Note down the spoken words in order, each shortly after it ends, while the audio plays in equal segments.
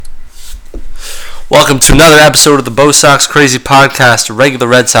Welcome to another episode of the Bo Sox Crazy Podcast, a regular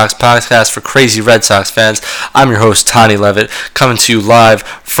Red Sox podcast for crazy Red Sox fans. I'm your host, Tony Levitt, coming to you live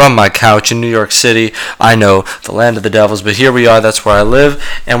from my couch in New York City. I know, the land of the devils, but here we are, that's where I live,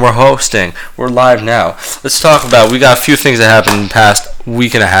 and we're hosting. We're live now. Let's talk about, we got a few things that happened in the past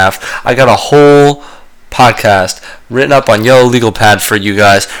week and a half. I got a whole podcast written up on yellow legal pad for you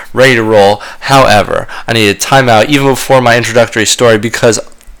guys, ready to roll. However, I need a timeout even before my introductory story because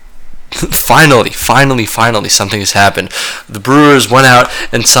finally, something has happened. The Brewers went out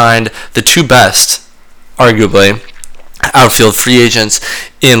and signed the two best, arguably, outfield free agents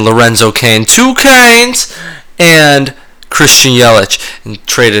in Lorenzo Cain, two Canes, and Christian Yelich, and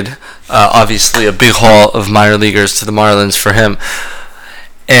traded, obviously, a big haul of minor leaguers to the Marlins for him.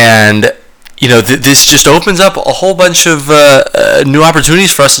 And you know, this just opens up a whole bunch of new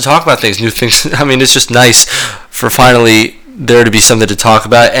opportunities for us to talk about things, new things. I mean, it's just nice for finally there to be something to talk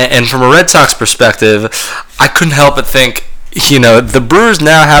about. And from a Red Sox perspective, I couldn't help but think, you know, the Brewers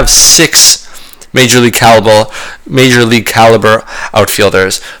now have 6 major league caliber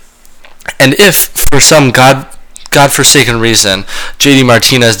outfielders. And if, for some godforsaken reason, JD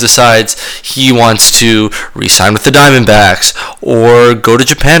Martinez decides he wants to re-sign with the Diamondbacks, or go to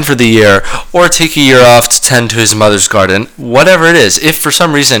Japan for the year, or take a year off to tend to his mother's garden, whatever it is, if for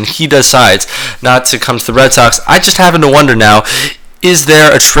some reason he decides not to come to the Red Sox, I just happen to wonder now, is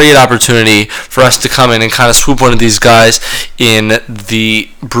there a trade opportunity for us to come in and kind of swoop one of these guys in the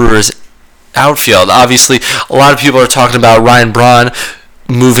Brewers outfield? Obviously, a lot of people are talking about Ryan Braun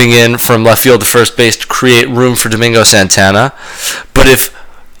moving in from left field to first base to create room for Domingo Santana. But if,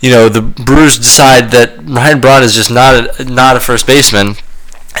 you know, the Brewers decide that Ryan Braun is just not a first baseman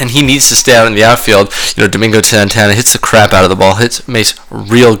and he needs to stay out in the outfield, you know, Domingo Santana hits the crap out of the ball, makes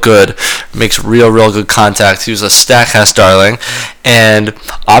real good contact. He was a Statcast darling, and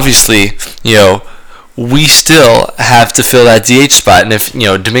obviously, you know, we still have to fill that DH spot. And if, you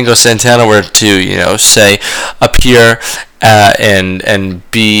know, Domingo Santana were to, you know, say, appear and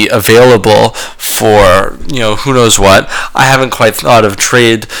be available for, you know, who knows what, I haven't quite thought of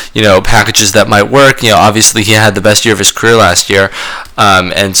trade, you know, packages that might work. You know, obviously he had the best year of his career last year,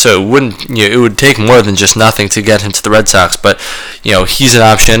 and so it would take more than just nothing to get him to the Red Sox. But, you know, he's an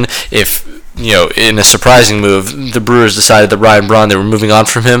option. If, you know, in a surprising move, the Brewers decided that Ryan Braun, they were moving on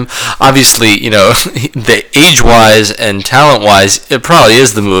from him. Obviously, you know, the age-wise and talent-wise, it probably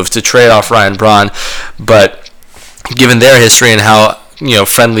is the move to trade off Ryan Braun, but given their history and how, you know,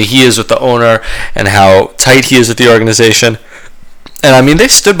 friendly he is with the owner and how tight he is with the organization, and I mean, they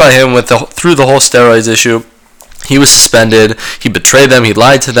stood by him through the whole steroids issue. He was suspended, he betrayed them, he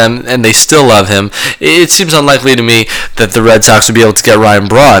lied to them, and they still love him. It seems unlikely to me that the Red Sox would be able to get Ryan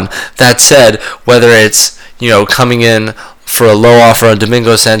Braun. That said, whether it's, you know, coming in for a low offer on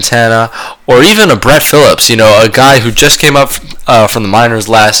Domingo Santana, or even a Brett Phillips, you know, a guy who just came up from the minors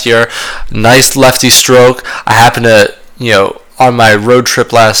last year, nice lefty stroke. I happen to, you know, on my road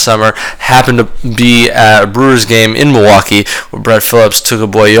trip last summer, happened to be at a Brewers game in Milwaukee where Brett Phillips took a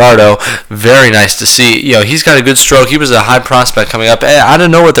Boyardo. Very nice to see. You know, he's got a good stroke. He was a high prospect coming up. I don't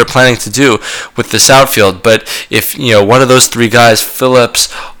know what they're planning to do with this outfield, but if, you know, one of those three guys,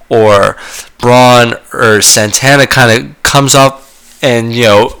 Phillips or Braun or Santana, kind of comes up and, you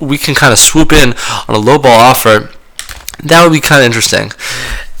know, we can kind of swoop in on a low ball offer, that would be kind of interesting.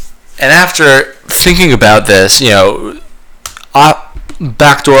 And after thinking about this, you know,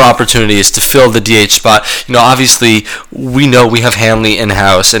 backdoor opportunities to fill the DH spot. You know, obviously, we know we have Hanley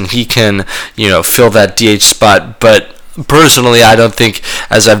in-house, and he can, you know, fill that DH spot, but personally, I don't think,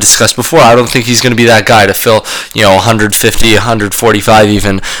 as I've discussed before, I don't think he's going to be that guy to fill, you know, 150, 145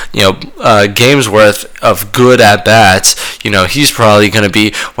 even, you know, games worth of good at-bats. You know, he's probably going to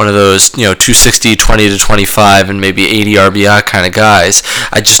be one of those, you know, 260, 20 to 25, and maybe 80 RBI kind of guys.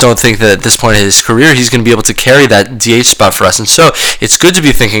 I just don't think that at this point in his career, he's going to be able to carry that DH spot for us. And so, it's good to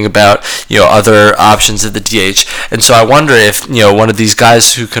be thinking about, you know, other options at the DH. And so, I wonder if, you know, one of these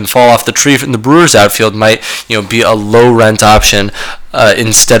guys who can fall off the tree in the Brewers outfield might, you know, be a low rent option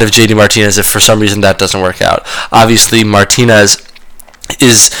instead of JD Martinez if for some reason that doesn't work out. Obviously, Martinez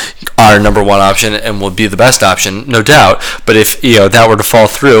is our number one option and will be the best option, no doubt. But if, you know, that were to fall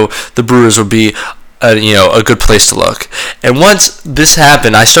through, the Brewers would be you know, a good place to look. And once this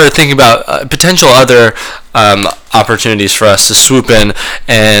happened, I started thinking about potential other opportunities for us to swoop in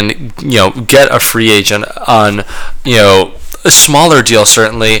and, you know, get a free agent on, you know, a smaller deal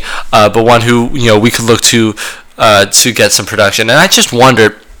certainly, but one who, you know, we could look to get some production. And I just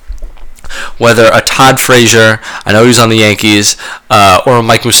wondered whether a Todd Frazier, I know he's on the Yankees, or a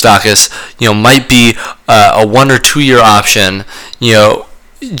Mike Moustakas, you know, might be a 1 or 2 year option. You know,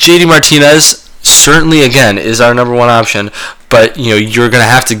 JD Martinez, certainly, again, is our number one option. But you're going to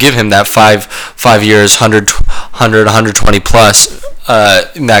have to give him that 5 years, 120 plus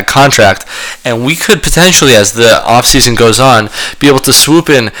in that contract, and we could potentially, as the offseason goes on, be able to swoop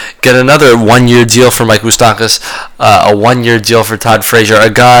in, get another 1-year deal for Mike Moustakas, a 1-year deal for Todd Frazier,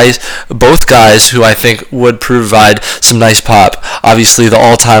 both guys who I think would provide some nice pop. Obviously, the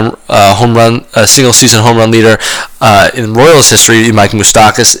all-time single-season home run leader in Royals history, Mike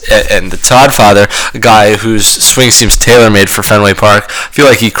Moustakas, and the Todd father, a guy whose swing seems tailor-made for Fenway Park. I feel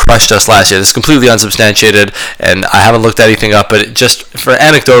like he crushed us last year. This is completely unsubstantiated, and I haven't looked at anything up, but for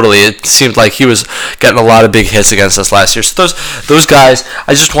anecdotally, it seemed like he was getting a lot of big hits against us last year. So those guys,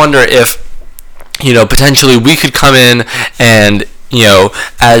 I just wonder if potentially we could come in and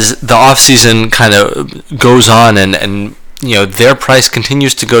as the off season kind of goes on and their price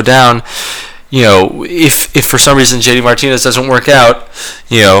continues to go down. If for some reason JD Martinez doesn't work out,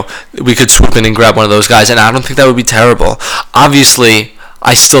 we could swoop in and grab one of those guys, and I don't think that would be terrible. Obviously,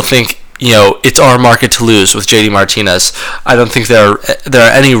 I still think it's our market to lose with JD Martinez. I don't think there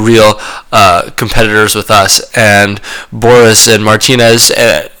are any real competitors with us, and Boris and Martinez,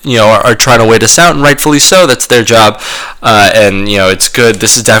 are trying to wait us out, and rightfully so. That's their job, and it's good.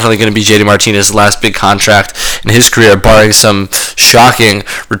 This is definitely going to be JD Martinez's last big contract in his career, barring some shocking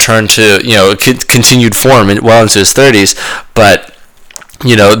return to continued form well into his 30s. But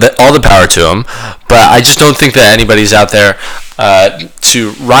all the power to him. But I just don't think that anybody's out there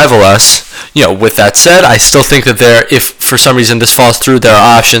to rival us. With that said, I still think that if for some reason this falls through, there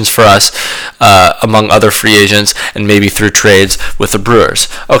are options for us among other free agents and maybe through trades with the Brewers.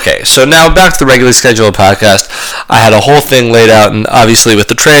 Okay, so now back to the regularly scheduled podcast. I had a whole thing laid out, and obviously with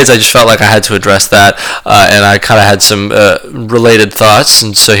the trades, I just felt like I had to address that, and I kind of had some related thoughts,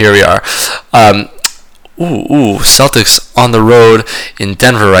 and so here we are. Celtics on the road in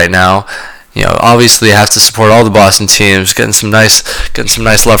Denver right now. Obviously have to support all the Boston teams, getting some nice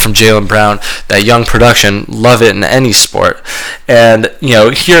love from Jaylen Brown. That young production, love it in any sport. And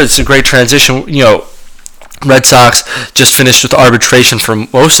here it's a great transition. Red Sox just finished with arbitration for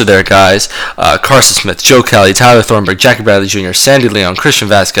most of their guys. Carson Smith, Joe Kelly, Tyler Thornburg, Jackie Bradley Jr., Sandy Leon, Christian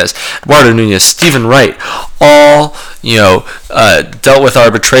Vasquez, Eduardo Nunez, Stephen Wright, all dealt with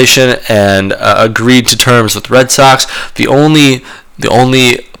arbitration and agreed to terms with Red Sox. The only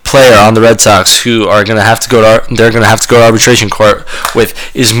player on the Red Sox who are going to have to go to arbitration court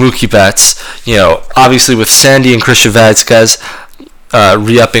with is Mookie Betts. Obviously with Sandy and Christian Vasquez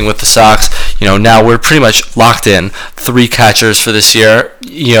re-upping with the Sox, now we're pretty much locked in 3 catchers for this year.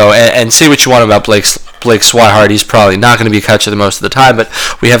 And say what you want about Blake Swihart, he's probably not going to be a catcher the most of the time, but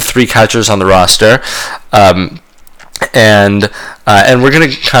we have 3 catchers on the roster. And we're going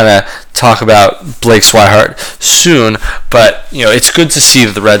to kind of talk about Blake Swihart soon, but it's good to see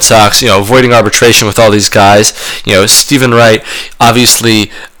that the Red Sox avoiding arbitration with all these guys. Stephen Wright,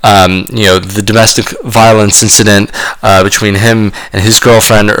 obviously, the domestic violence incident between him and his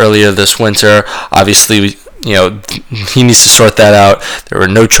girlfriend earlier this winter, obviously he needs to sort that out. There were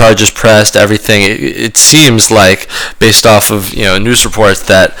no charges pressed. Everything. It seems like, based off of news reports,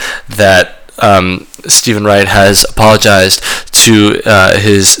 that Stephen Wright has apologized to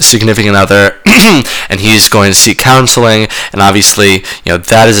his significant other, and he's going to seek counseling. And obviously,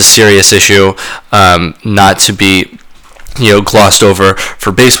 that is a serious issue, not to be glossed over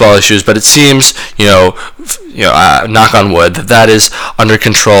for baseball issues. But it seems, knock on wood, that is under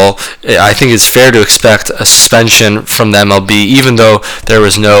control. I think it's fair to expect a suspension from the MLB, even though there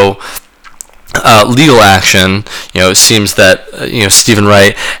was no legal action. It seems that Stephen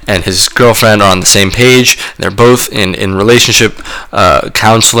Wright and his girlfriend are on the same page. They're both in relationship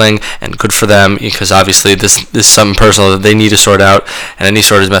counseling, and good for them, because obviously this is something personal that they need to sort out, and any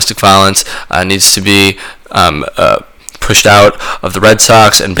sort of domestic violence needs to be pushed out of the Red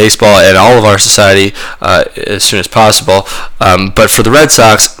Sox and baseball and all of our society as soon as possible. But for the Red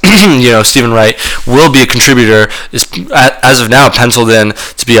Sox, Stephen Wright will be a contributor, is as of now penciled in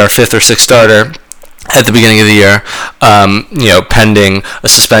to be our 5th or 6th starter at the beginning of the year, pending a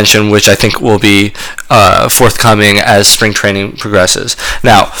suspension, which I think will be forthcoming as spring training progresses.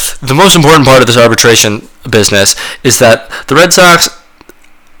 Now, the most important part of this arbitration business is that the Red Sox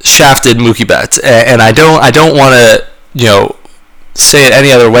shafted Mookie Betts, and I don't want to say it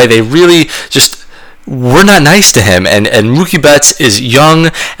any other way. They really just were not nice to him, and Mookie Betts is young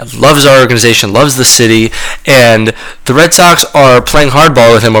and loves our organization, loves the city, and the Red Sox are playing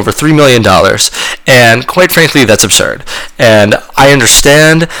hardball with him over $3 million, and quite frankly, that's absurd. And I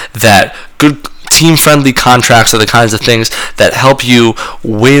understand that good team-friendly contracts are the kinds of things that help you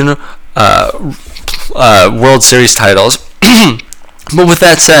win World Series titles. But with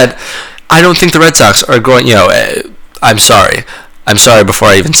that said, I don't think the Red Sox are going. I'm sorry before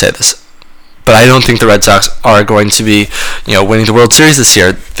I even say this. But I don't think the Red Sox are going to be, winning the World Series this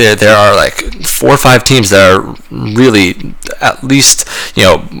year. There are like 4 or 5 teams that are really at least,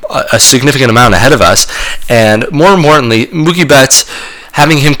 a significant amount ahead of us. And more importantly, Mookie Betts,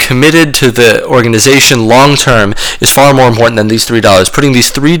 having him committed to the organization long term is far more important than these $3. Putting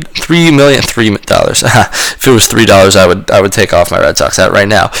these $3 million. If it was $3, I would take off my Red Sox hat right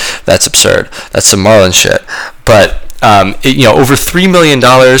now. That's absurd. That's some Marlin shit. But over $3 million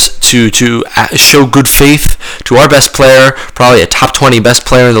to show good faith to our best player, probably a top 20 best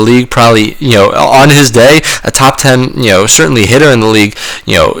player in the league, probably on his day a top 10 certainly hitter in the league.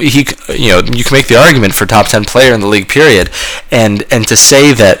 You can make the argument for top 10 player in the league, period. And to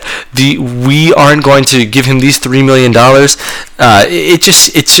say that we aren't going to give him these $3 million, it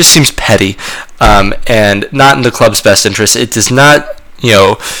just seems petty, and not in the club's best interest. It does not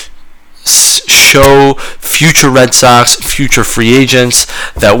show future Red Sox, future free agents,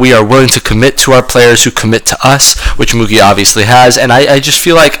 that we are willing to commit to our players who commit to us, which Mookie obviously has. And I just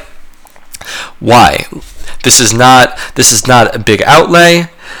feel like, why? This is not a big outlay,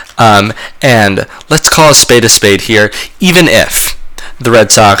 and let's call a spade here. Even if the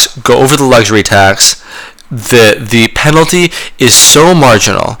Red Sox go over the luxury tax, the penalty is so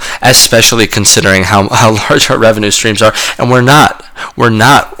marginal, especially considering how large our revenue streams are, and we're not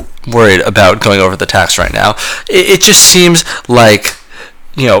worried about going over the tax right now. It just seems like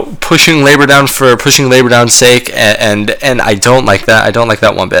pushing labor down for pushing labor down's sake, and I don't like that. I don't like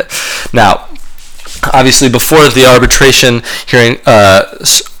that one bit. Now, obviously, before the arbitration hearing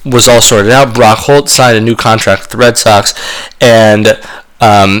was all sorted out, Brock Holt signed a new contract with the Red Sox, and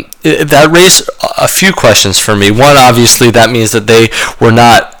that raised a few questions for me. One, obviously, that means that they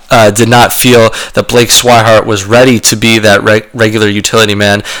did not feel that Blake Swihart was ready to be that regular utility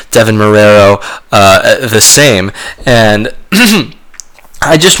man. Devin Marrero, the same. And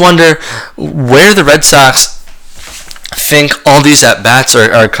I just wonder where the Red Sox think all these at-bats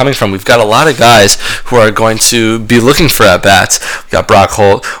are coming from. We've got a lot of guys who are going to be looking for at-bats. We've got Brock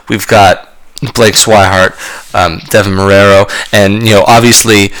Holt. We've got Blake Swihart, Devin Marrero, and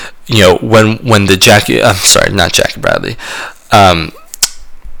obviously, when the not Jackie Bradley,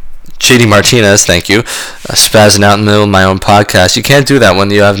 JD Martinez, thank you, spazzing out in the middle of my own podcast. You can't do that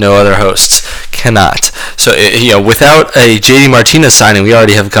when you have no other hosts. Cannot. So without a JD Martinez signing, we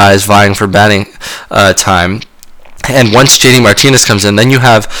already have guys vying for batting time. And once JD Martinez comes in, then you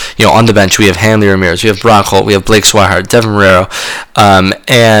have, on the bench, we have Hanley Ramirez, we have Brock Holt, we have Blake Swihart, Devin Marrero,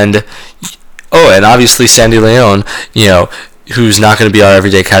 and obviously Sandy Leon, who's not going to be our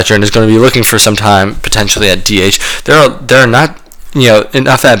everyday catcher and is going to be looking for some time potentially at DH. There are not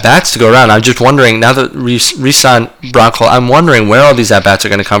enough at bats to go around. I'm just wondering, now that we re-signed Brock Holt, I'm wondering where all these at bats are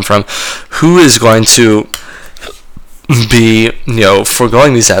going to come from. Who is going to be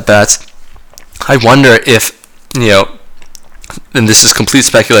foregoing these at bats? I wonder if and this is complete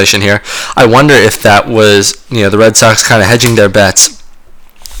speculation here, I wonder if that was the Red Sox kind of hedging their bets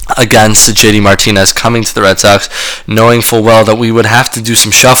against JD Martinez coming to the Red Sox, knowing full well that we would have to do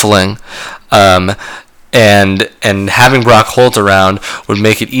some shuffling, and having Brock Holt around would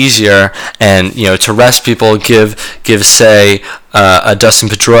make it easier, and to rest people, give say a Dustin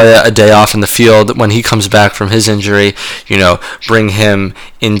Pedroia a day off in the field when he comes back from his injury, bring him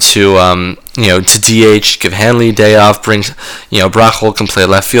into to DH, give Hanley a day off, bring Brock Holt can play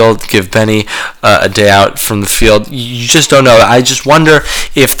left field, give Benny a day out from the field. You just don't know. I just wonder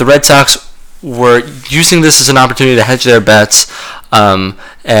if the Red Sox were using this as an opportunity to hedge their bets, and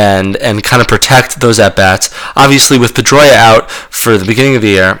kind of protect those at bats. Obviously, with Pedroia out for the beginning of the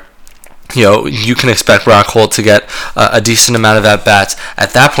year, you can expect Brock Holt to get a decent amount of at bats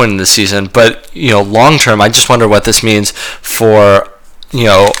at that point in the season. But long term, I just wonder what this means for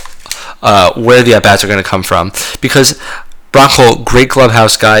where the at bats are going to come from, because Brock Holt, great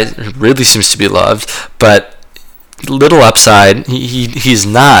clubhouse guy, really seems to be loved, but little upside. He's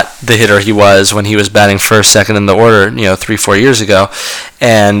not the hitter he was when he was batting first, second in the order, 3-4 years ago,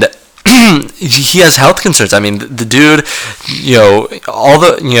 and he has health concerns. I mean, the dude, all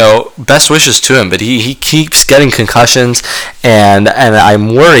the best wishes to him, but he keeps getting concussions, and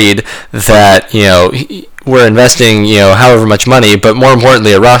I'm worried that we're investing however much money, but more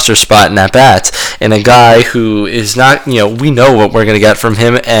importantly a roster spot in at bats, and a guy who is not we know what we're going to get from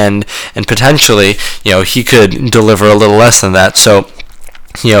him, and potentially he could deliver a little less than that. So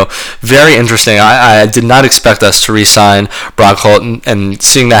very interesting. I did not expect us to re-sign Brock Holt, and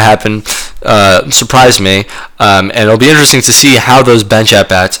seeing that happen surprised me. And it'll be interesting to see how those bench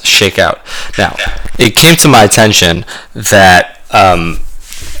at-bats shake out. Now, it came to my attention that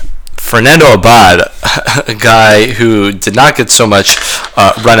Fernando Abad, a guy who did not get so much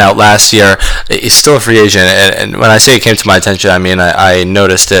run out last year, is still a free agent. And when I say it came to my attention, I mean I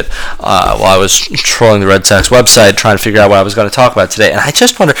noticed it while I was trolling the Red Sox website trying to figure out what I was going to talk about today. And I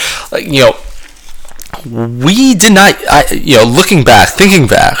just wonder, we did not, thinking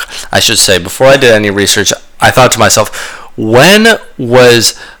back, I should say, before I did any research, I thought to myself, when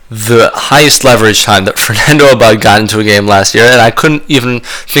was the highest leverage time that Fernando Abad got into a game last year? And I couldn't even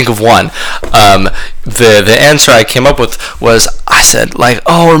think of one. The answer I came up with was, I said,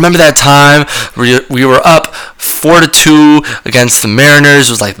 remember that time we were up 4-2 against the Mariners?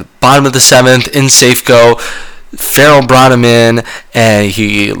 It was like the bottom of the seventh in Safeco. Farrell brought him in, and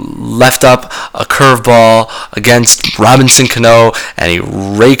he left up a curveball against Robinson Cano, and he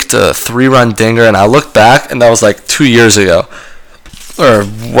raked a 3-run dinger. And I looked back, and that was like 2 years ago, or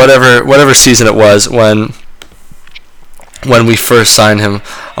whatever season it was when we first signed him.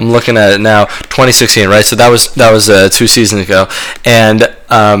 I'm looking at it now, 2016, right? So that was 2 seasons ago, and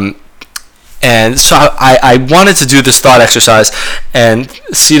so I wanted to do this thought exercise and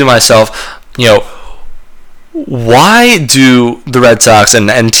see to myself, why do the Red Sox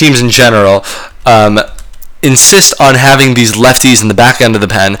and teams in general insist on having these lefties in the back end of the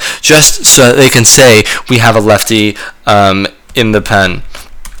pen just so that they can say we have a lefty in the pen?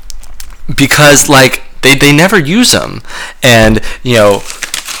 Because they never use them, and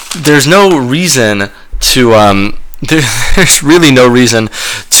there's no reason to there's really no reason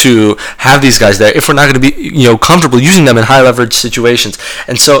to have these guys there if we're not going to be comfortable using them in high leverage situations.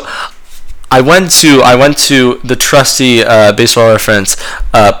 And so I went to the trusty Baseball Reference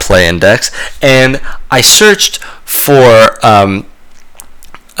play index, and I searched for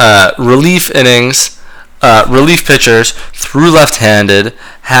relief innings, relief pitchers through left-handed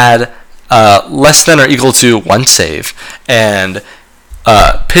had less than or equal to 1 save, and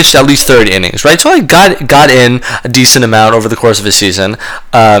pitched at least 30 innings, right? So I got in a decent amount over the course of a season,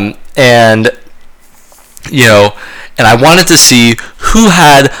 and I wanted to see who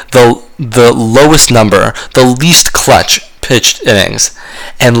had the lowest number, the least clutch pitched innings,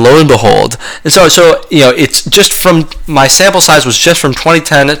 and lo and behold, and so it's just from my sample size was just from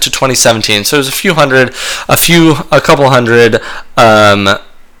 2010 to 2017, so it was a couple hundred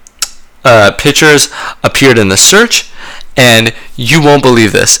pitchers appeared in the search. And you won't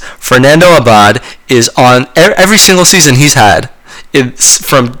believe this, Fernando Abad is on every single season he's had. It's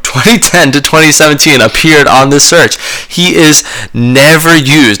from 2010 to 2017 appeared on this search. He is never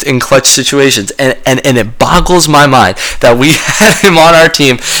used in clutch situations, and it boggles my mind that we had him on our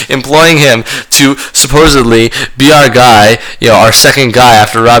team, employing him to supposedly be our guy, our second guy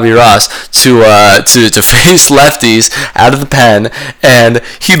after Robbie Ross, to face lefties out of the pen, and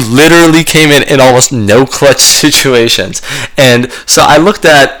he literally came in almost no clutch situations. And so I looked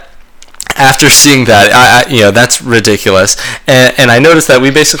at, after seeing that, that's ridiculous, and I noticed that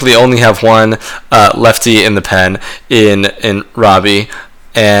we basically only have one lefty in the pen in Robbie,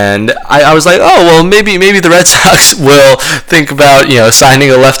 and I was like, oh well, maybe the Red Sox will think about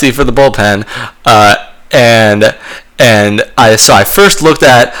signing a lefty for the bullpen, and I first looked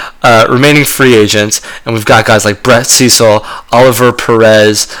at remaining free agents, and we've got guys like Brett Cecil, Oliver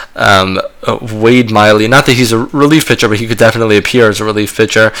Perez, Wade Miley. Not that he's a relief pitcher, but he could definitely appear as a relief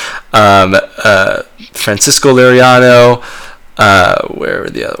pitcher. Francisco Liriano. Where are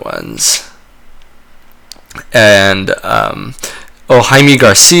the other ones? And Jaime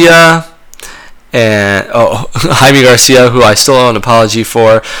Garcia. And Jaime Garcia, who I still owe an apology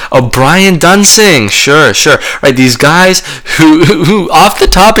for. Brian Dunsing, sure, right? These guys who off the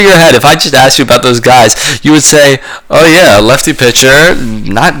top of your head, if I just asked you about those guys, you would say, oh yeah, lefty pitcher,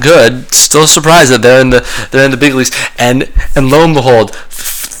 not good. Still surprised that they're in the big leagues. And lo and behold,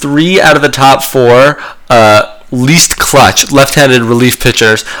 3 out of the top 4 least clutch left-handed relief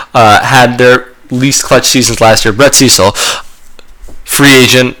pitchers had their least clutch seasons last year. Brett Cecil, free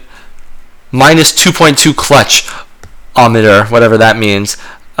agent, minus 2.2 clutch ometer, whatever that means.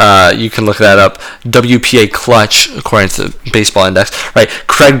 You can look that up. WPA clutch, according to the Baseball Index. Right.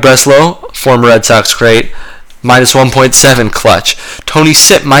 Craig Breslow, former Red Sox great, minus 1.7 clutch. Tony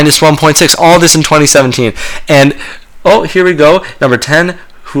Sipp, minus 1.6. All this in 2017. And, here we go. Number 10.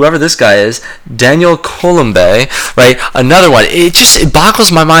 Whoever this guy is, Daniel Colombe, right? Another one. It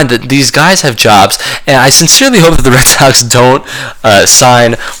boggles my mind that these guys have jobs, and I sincerely hope that the Red Sox don't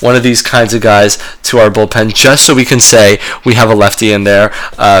sign one of these kinds of guys to our bullpen just so we can say we have a lefty in there.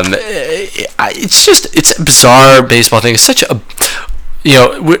 It's a bizarre baseball thing. It's such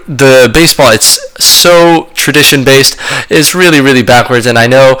the baseball, it's so tradition based. It's really, really backwards. And I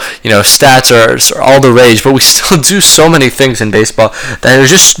know, stats are all the rage, but we still do so many things in baseball that are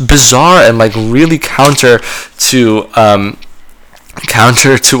just bizarre and like really counter to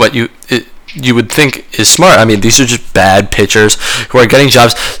what you would think is smart. I mean, these are just bad pitchers who are getting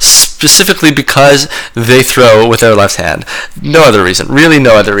jobs specifically because they throw with their left hand. No other reason. Really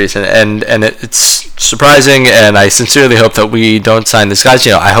no other reason. And it's surprising, and I sincerely hope that we don't sign these guys.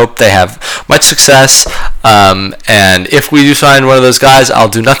 I hope they have much success. And if we do sign one of those guys, I'll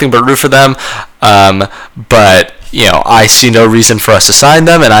do nothing but root for them. But I see no reason for us to sign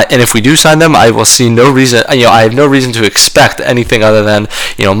them, and if we do sign them, I will see no reason. I have no reason to expect anything other than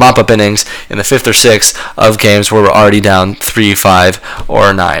mop-up innings in the 5th or 6th of games where we're already down 3, 5,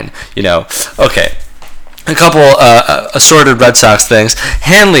 or 9. Okay. A couple assorted Red Sox things.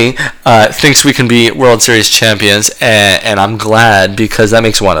 Hanley thinks we can be World Series champions, and I'm glad, because that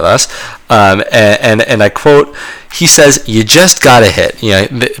makes one of us. And I quote, he says, "You just gotta hit."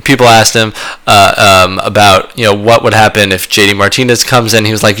 People asked him about what would happen if JD Martinez comes in.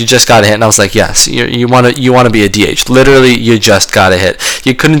 He was like, "You just gotta hit," and I was like, "Yes, you want to be a DH. Literally, you just gotta hit.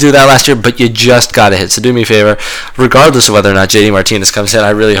 You couldn't do that last year, but you just gotta hit. So do me a favor, regardless of whether or not JD Martinez comes in.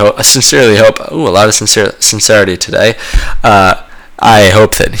 I sincerely hope. Ooh, a lot of sincerity today. I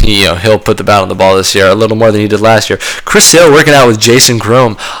hope that he'll put the bat on the ball this year a little more than he did last year. Chris Sale working out with Jason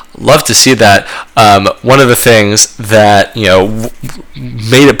Grome. Love to see that. One of the things that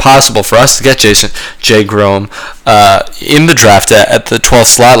made it possible for us to get Jay Grome in the draft at the 12th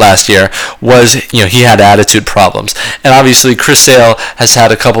slot last year was he had attitude problems, and obviously Chris Sale has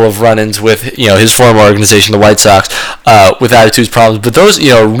had a couple of run-ins with his former organization, the White Sox, with attitude problems. But those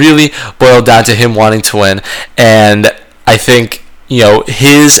really boiled down to him wanting to win, and I think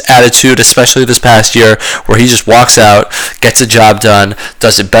his attitude, especially this past year, where he just walks out, gets a job done,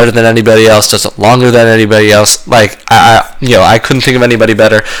 does it better than anybody else, does it longer than anybody else. Like I couldn't think of anybody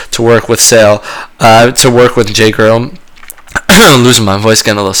better to work with Sale, to work with Jay Grome. I'm losing my voice,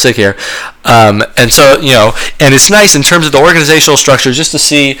 getting a little sick here. And so and it's nice in terms of the organizational structure just to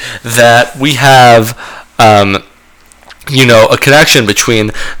see that we have a connection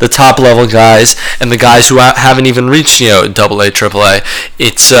between the top level guys and the guys who haven't even reached Double A, Triple A.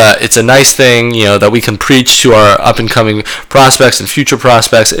 It's a nice thing that we can preach to our up and coming prospects and future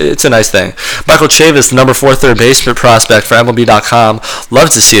prospects. It's a nice thing. Michael Chavis, the number 4 third baseman prospect for MLB.com. Love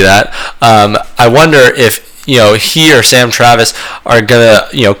to see that. I wonder if he or Sam Travis are gonna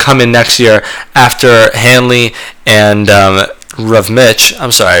come in next year after Hanley and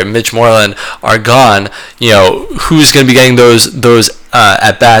Mitch Moreland are gone. Who's going to be getting those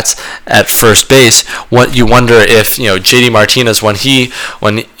at bats at first base? What you wonder if JD Martinez,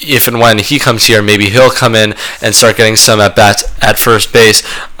 if and when he comes here, maybe he'll come in and start getting some at bats at first base.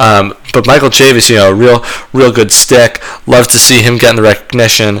 But Michael Chavis, real good stick. Love to see him getting the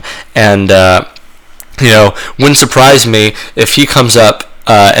recognition, and wouldn't surprise me if he comes up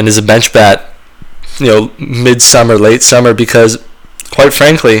and is a bench bat mid-summer, late summer, because quite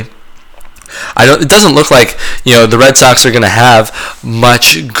frankly, it doesn't look like the Red Sox are going to have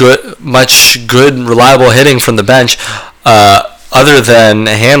much good reliable hitting from the bench other than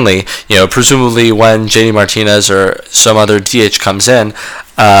Hanley. Presumably when JD Martinez or some other DH comes in,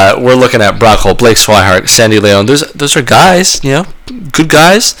 we're looking at Brock Holt, Blake Swihart, Sandy Leon. Those are guys, good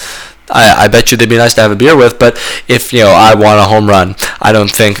guys. I bet you they'd be nice to have a beer with, but if I want a home run, I don't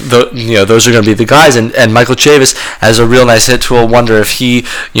think those are going to be the guys. And Michael Chavis has a real nice hit tool. Wonder if he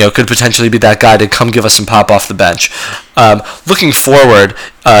could potentially be that guy to come give us some pop off the bench. Looking forward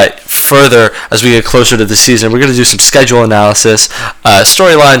further as we get closer to the season, we're going to do some schedule analysis.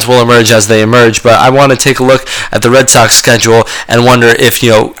 Storylines will emerge as they emerge, but I want to take a look at the Red Sox schedule and wonder if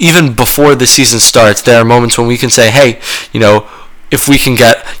even before the season starts, there are moments when we can say, hey, if we can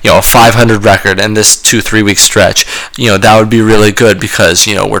get a 500 record in this 2-3 week stretch, that would be really good, because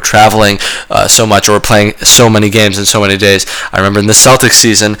we're traveling so much, or we're playing so many games in so many days. I remember in the Celtics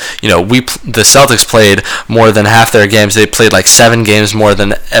season, the Celtics played more than half their games. They played like 7 games more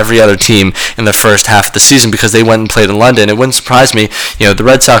than every other team in the first half of the season because they went and played in London. It wouldn't surprise me, the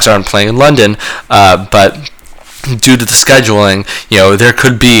Red Sox aren't playing in London, but due to the scheduling, there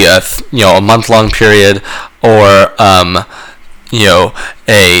could be a month-long period, or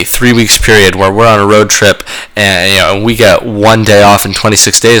a 3 weeks period where we're on a road trip and we get 1 day off in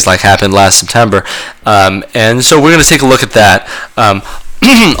 26 days like happened last September. And so we're going to take a look at that.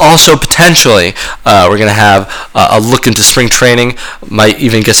 Also, potentially, we're going to have a look into spring training. Might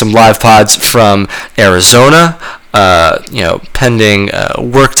even get some live pods from Arizona. pending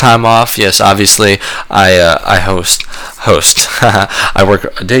work time off. Yes, obviously, I host. I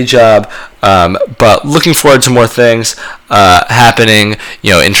work a day job, but looking forward to more things happening.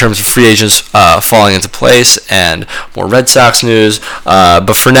 In terms of free agents falling into place and more Red Sox news.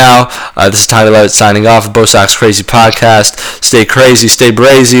 But for now, this is Tyler Levitt signing off. Bo Sox Crazy Podcast. Stay crazy, stay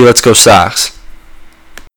brazy. Let's go Sox.